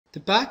The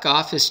back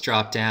office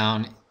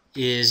dropdown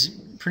is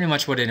pretty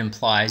much what it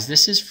implies.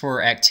 This is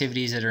for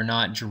activities that are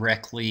not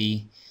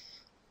directly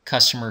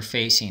customer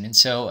facing, and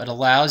so it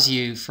allows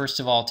you first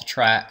of all to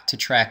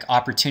track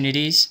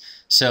opportunities.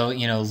 So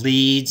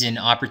leads and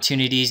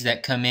opportunities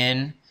that come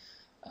in,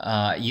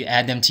 you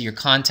add them to your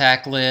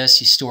contact list.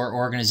 You store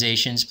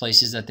organizations,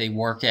 places that they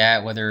work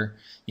at, whether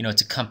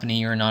it's a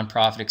company or a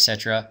nonprofit,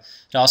 etc.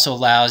 It also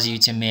allows you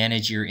to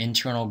manage your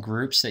internal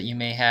groups that you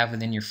may have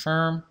within your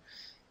firm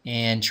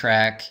and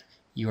track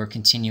your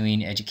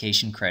continuing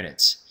education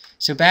credits.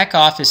 So back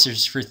office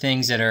is for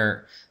things that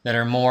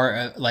are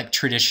more like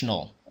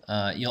traditional.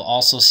 You'll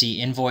also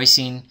see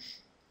invoicing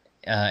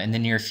in the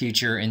near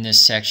future in this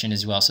section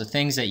as well. So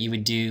things that you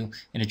would do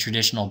in a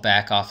traditional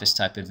back office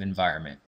type of environment.